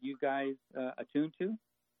you guys attune to?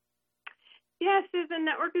 Yes, the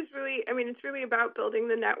network is really, it's really about building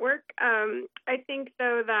the network. I think,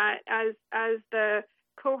 though, that as the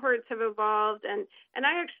cohorts have evolved, and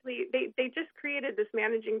I actually, they just created this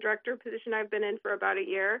managing director position I've been in for about a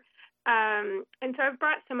year. And so I've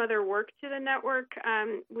brought some other work to the network.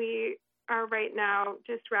 We are right now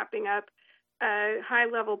just wrapping up a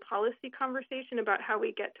high-level policy conversation about how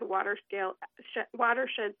we get to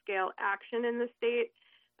watershed scale action in the state.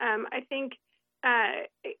 I think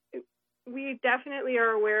we definitely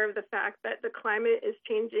are aware of the fact that the climate is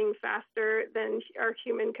changing faster than our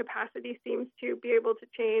human capacity seems to be able to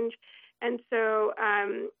change, and so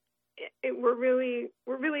we're really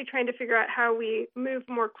trying to figure out how we move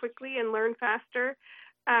more quickly and learn faster.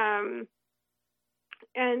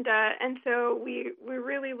 And so we're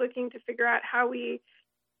really looking to figure out how we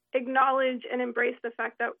acknowledge and embrace the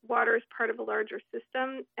fact that water is part of a larger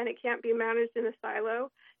system and it can't be managed in a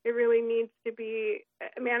silo. It really needs to be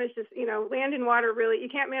managed as, land and water really, you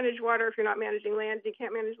can't manage water if you're not managing land. You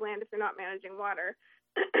can't manage land if you're not managing water.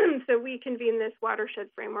 So we convene this watershed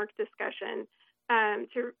framework discussion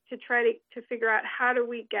to try to figure out how do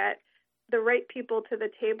we get the right people to the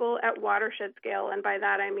table at watershed scale. And by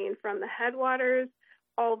that, I mean from the headwaters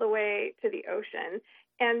all the way to the ocean.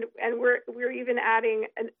 And we're even adding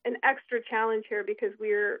an extra challenge here because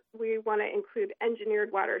we want to include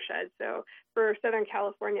engineered watersheds. So for Southern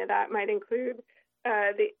California, that might include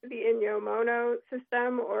the Inyo Mono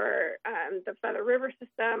system, or the Feather River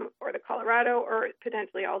system, or the Colorado, or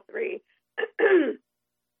potentially all three. And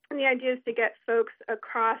the idea is to get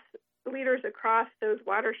leaders across those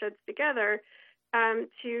watersheds together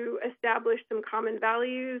to establish some common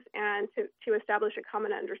values and to establish a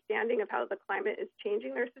common understanding of how the climate is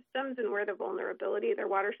changing their systems and where their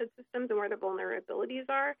watershed systems and where the vulnerabilities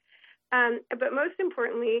are. But most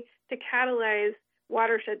importantly, to catalyze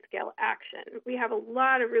watershed scale action. We have a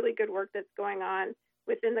lot of really good work that's going on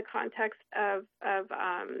within the context of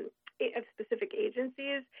specific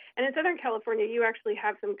agencies. And in Southern California, you actually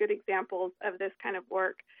have some good examples of this kind of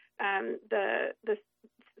work. The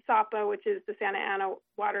SAPA, which is the Santa Ana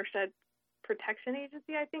Watershed Protection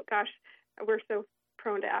Agency, I think. Gosh, we're so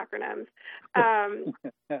prone to acronyms.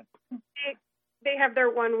 They have their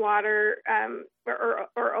One Water,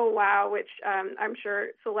 or Oh Wow, which I'm sure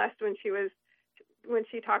Celeste, when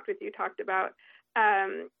she talked with you, talked about.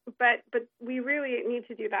 But we really need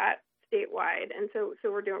to do that statewide, and so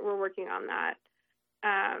we're working on that.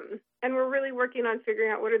 And we're really working on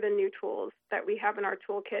figuring out what are the new tools that we have in our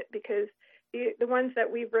toolkit, because the ones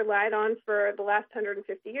that we've relied on for the last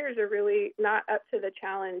 150 years are really not up to the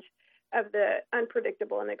challenge of the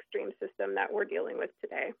unpredictable and extreme system that we're dealing with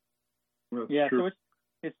today. That's true. So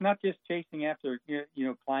it's not just chasing after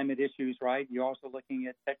climate issues, right? You're also looking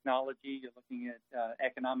at technology. You're looking at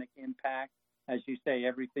economic impact, as you say,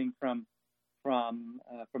 everything from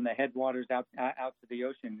the headwaters out to the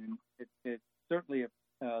ocean. And it certainly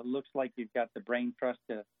looks like you've got the brain trust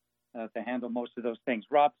to handle most of those things.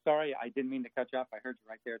 Rob, sorry, I didn't mean to cut you off. I heard you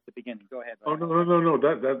right there at the beginning. Go ahead. Oh, no.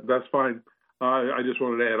 That's fine. I just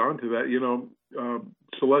wanted to add on to that.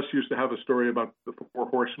 Celeste used to have a story about the Four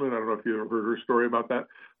Horsemen. I don't know if you ever heard her story about that,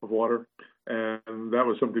 of water. And that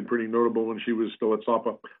was something pretty notable when she was still at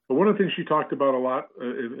SAPA. But one of the things she talked about a lot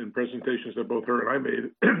in presentations that both her and I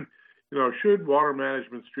made, should water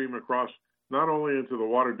management stream across not only into the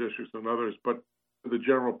water districts and others, but the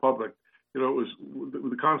general public.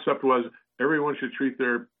 The concept was everyone should treat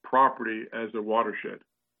their property as a watershed.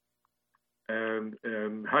 And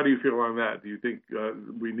how do you feel on that? Do you think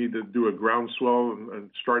we need to do a groundswell and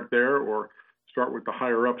start there, or start with the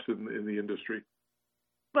higher ups in the industry?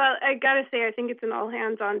 Well, I got to say, I think it's an all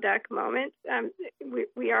hands on deck moment.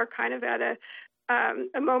 We are kind of at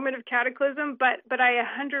a moment of cataclysm, but I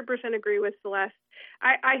 100% agree with Celeste.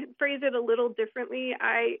 I phrase it a little differently.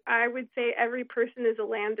 I would say every person is a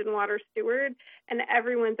land and water steward, and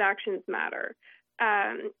everyone's actions matter.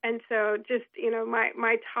 And so just,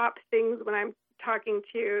 my top things when I'm talking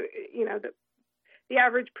to, the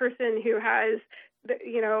average person who has,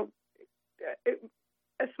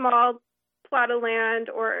 a small plot of land,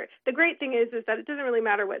 or the great thing is that it doesn't really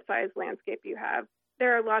matter what size landscape you have.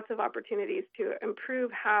 There are lots of opportunities to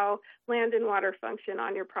improve how land and water function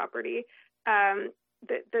on your property.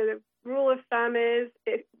 The rule of thumb is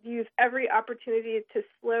use every opportunity to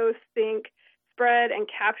slow, sink, spread, and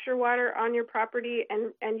capture water on your property,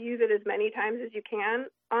 and use it as many times as you can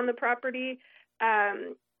on the property,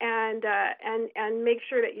 and make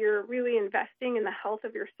sure that you're really investing in the health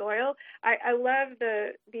of your soil. I love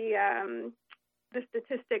the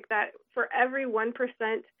statistic that for every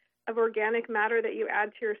 1% of organic matter that you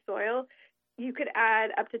add to your soil, you could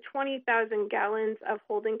add up to 20,000 gallons of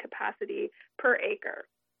holding capacity per acre.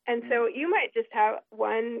 And so you might just have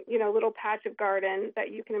one, little patch of garden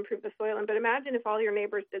that you can improve the soil in, but imagine if all your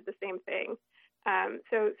neighbors did the same thing.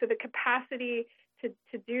 So the capacity to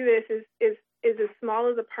do this is as small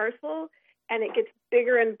as a parcel, and it gets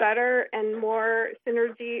bigger and better and more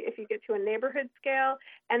synergy if you get to a neighborhood scale,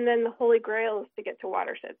 and then the holy grail is to get to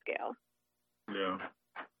watershed scale. Yeah.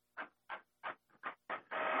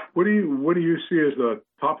 What do you see as the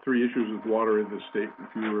top three issues with water in the state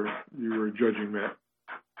if you were judging that?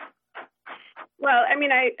 Well, I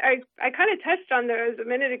mean, I kind of touched on those a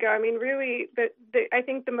minute ago. I mean, really, I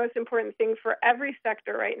think the most important thing for every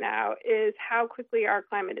sector right now is how quickly our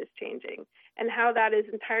climate is changing, and how that is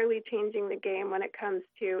entirely changing the game when it comes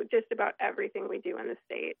to just about everything we do in the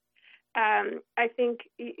state. I think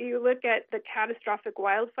you look at the catastrophic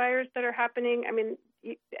wildfires that are happening. I mean,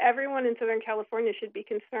 everyone in Southern California should be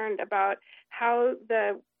concerned about how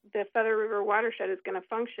the Feather River watershed is going to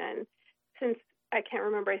function, since I can't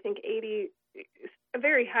remember, I think a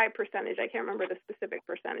very high percentage, I can't remember the specific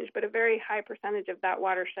percentage, but a very high percentage of that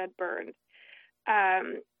watershed burned.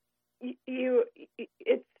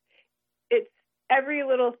 It's every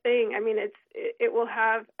little thing. I mean, it will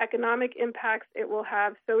have economic impacts. It will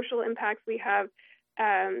have social impacts. We have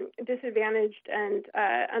disadvantaged and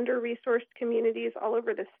under-resourced communities all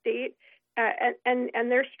over the state,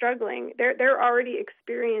 and they're struggling. They're already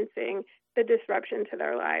experiencing the disruption to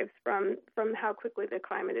their lives from how quickly the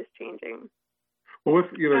climate is changing. Well,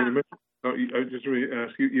 you mentioned, I just want to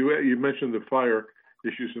ask you. You mentioned the fire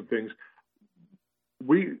issues and things.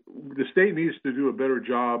 The state needs to do a better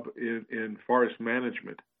job in forest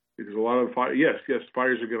management, because a lot of yes,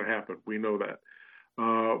 fires are going to happen. We know that.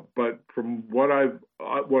 But from what I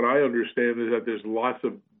understand is that there's lots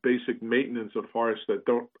of basic maintenance of forests that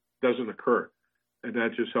doesn't occur, and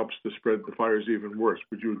that just helps to spread the fires even worse.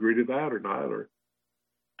 Would you agree to that or not?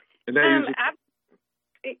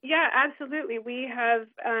 Yeah, absolutely. We have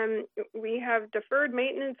deferred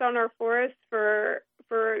maintenance on our forests for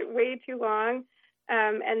way too long,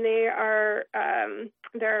 and they're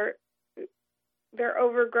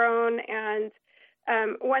overgrown. And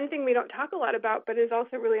one thing we don't talk a lot about, but is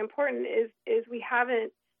also really important, is we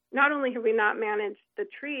haven't. Not only have we not managed the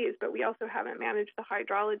trees, but we also haven't managed the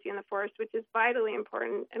hydrology in the forest, which is vitally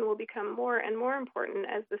important and will become more and more important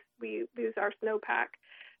as we lose our snowpack.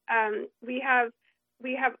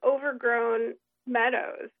 We have overgrown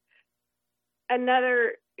meadows.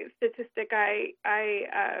 Another statistic I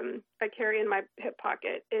carry in my hip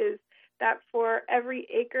pocket is that for every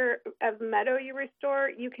acre of meadow you restore,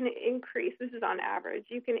 you can increase, this is on average,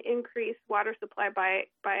 you can increase water supply by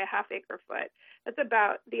a half acre foot. That's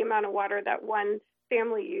about the amount of water that one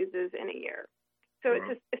family uses in a year. So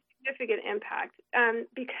It's a significant impact.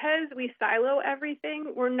 Because we silo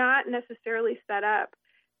everything, we're not necessarily set up.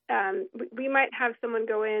 We might have someone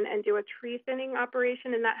go in and do a tree thinning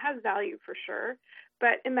operation, and that has value for sure.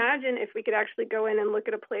 But imagine if we could actually go in and look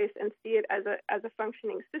at a place and see it as a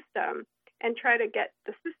functioning system, and try to get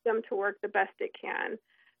the system to work the best it can.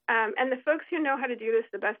 And the folks who know how to do this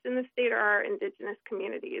the best in the state are our indigenous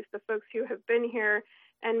communities, the folks who have been here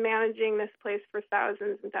and managing this place for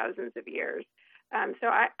thousands and thousands of years. So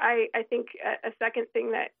I think a second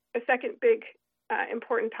big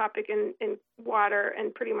important topic in water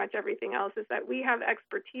and pretty much everything else is that we have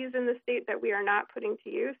expertise in the state that we are not putting to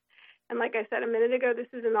use. And like I said a minute ago,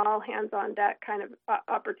 this is an all hands on deck kind of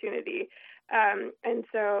opportunity. And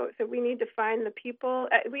so we need to find the people.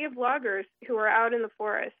 We have loggers who are out in the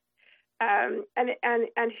forest and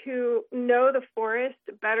who know the forest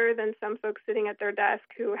better than some folks sitting at their desk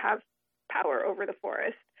who have power over the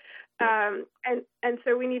forest. And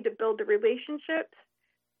so we need to build the relationships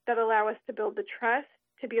that allow us to build the trust,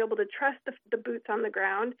 to be able to trust the boots on the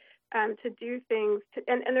ground, to do things,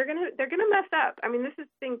 and they're gonna mess up. I mean, this is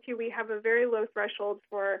the thing too. We have a very low threshold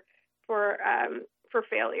for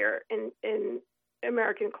failure in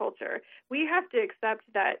American culture. We have to accept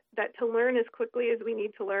that to learn as quickly as we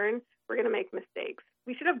need to learn, we're going to make mistakes.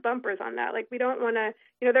 We should have bumpers on that. Like, we don't want to,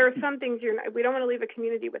 there are some things we don't want to leave a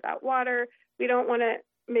community without water. We don't want to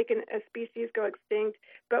make a species go extinct.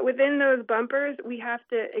 But within those bumpers, we have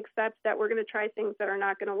to accept that we're going to try things that are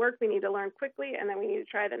not going to work. We need to learn quickly, and then we need to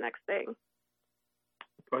try the next thing.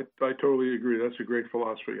 I totally agree. That's a great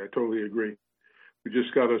philosophy. I totally agree. We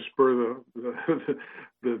just got to spur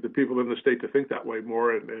the people in the state to think that way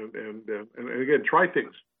more, and again, try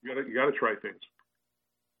things. You got to try things.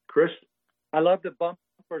 Chris, I love the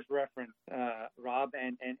bumpers reference, Rob,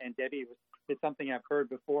 and Debbie. It's something I've heard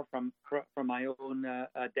before from my own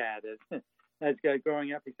dad. As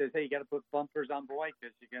growing up, he says, "Hey, you got to put bumpers on boy,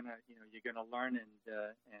 because you're gonna learn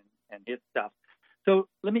and hit stuff." So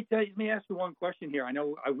let me ask you one question here.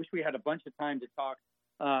 I wish we had a bunch of time to talk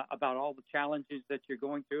about all the challenges that you're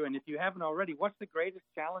going through. And if you haven't already, what's the greatest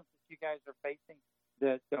challenge that you guys are facing,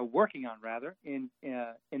 that working on rather, in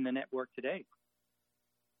the network today?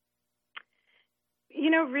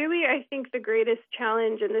 Really, I think the greatest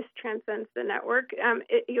challenge, and this transcends the network,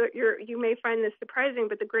 you may find this surprising,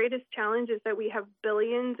 but the greatest challenge is that we have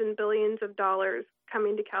billions and billions of dollars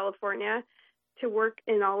coming to California to work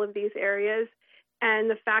in all of these areas. And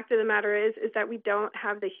the fact of the matter is that we don't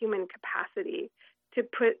have the human capacity to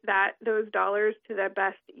put those dollars to the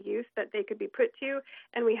best use that they could be put to.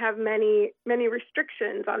 And we have many, many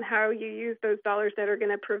restrictions on how you use those dollars that are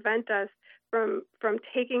going to prevent us from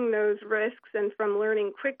taking those risks and from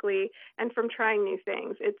learning quickly and from trying new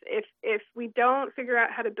things. If we don't figure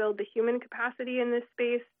out how to build the human capacity in this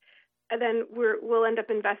space, then we'll end up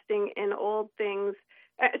investing in old things.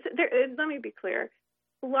 Let me be clear.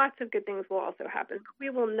 Lots of good things will also happen. We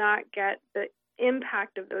will not get the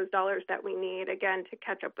impact of those dollars that we need, again, to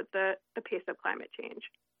catch up with the pace of climate change.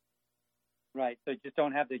 Right. So you just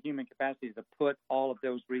don't have the human capacity to put all of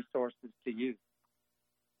those resources to use.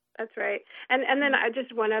 That's right. And then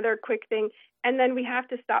just one other quick thing. And then we have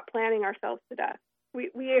to stop planning ourselves to death.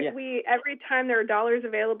 We every time there are dollars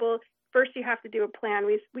available, first you have to do a plan.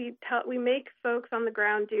 We make folks on the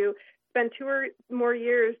ground spend 2 or more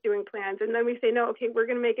years doing plans, and then we say, no, okay, we're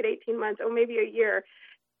going to make it 18 months, maybe a year.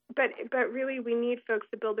 But really, we need folks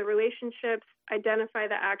to build the relationships, identify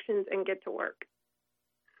the actions, and get to work.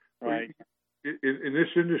 Right. In this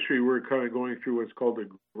industry, we're kind of going through what's called a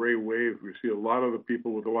gray wave. We see a lot of the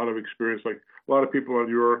people with a lot of experience, like a lot of people on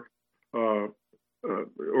your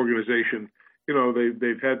organization.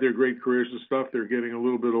 They've had their great careers and stuff. They're getting a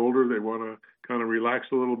little bit older. They want to kind of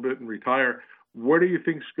relax a little bit and retire. What do you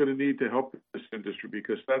think is going to need to help this industry?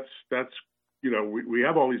 Because that's we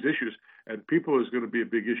have all these issues, and people is going to be a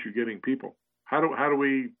big issue. Getting people. How do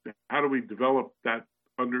we develop that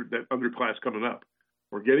underclass coming up,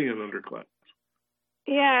 or getting an underclass?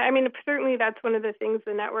 Yeah, certainly that's one of the things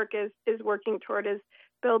the network is working toward, is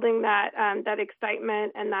building that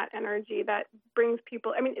excitement and that energy that brings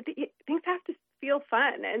people. Things have to feel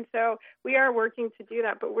fun, and so we are working to do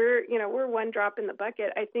that. But we're one drop in the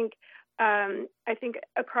bucket. I think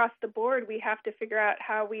across the board we have to figure out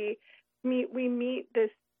how we meet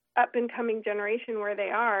this up and coming generation where they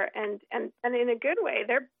are, and in a good way.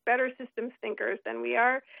 They're better systems thinkers than we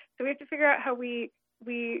are, so we have to figure out how we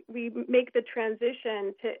make the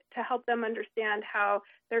transition to help them understand how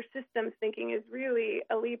their systems thinking is really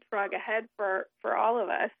a leapfrog ahead for all of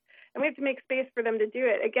us, and we have to make space for them to do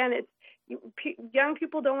it. Again, young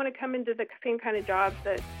people don't want to come into the same kind of jobs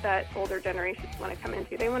that older generations want to come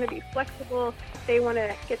into. They want to be flexible. They want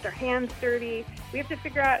to get their hands dirty. We have to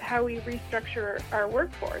figure out how we restructure our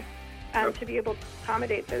workforce to be able to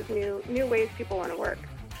accommodate those new ways people want to work.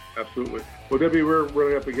 Absolutely. Well, Debbie, we're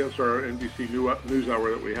running up against our NBC News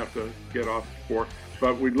Hour that we have to get off for.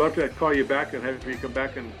 But we'd love to call you back and have you come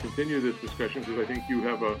back and continue this discussion, because I think you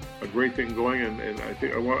have a great thing going, and I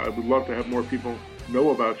would love to have more people know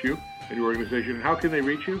about you and your organization. How can they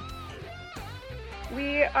reach you?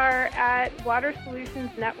 We are at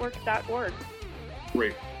watersolutionsnetwork.org.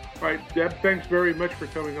 Great. All right, Deb, thanks very much for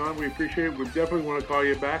coming on. We appreciate it. We definitely want to call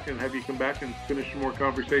you back and have you come back and finish some more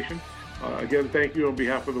conversation. Again, thank you on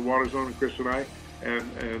behalf of the Water Zone and Chris and I,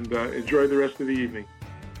 and enjoy the rest of the evening.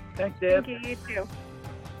 Thanks, Deb. Thank you. You too.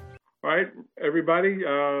 All right, everybody,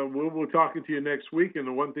 we'll be talking to you next week. And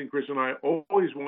the one thing Chris and I always want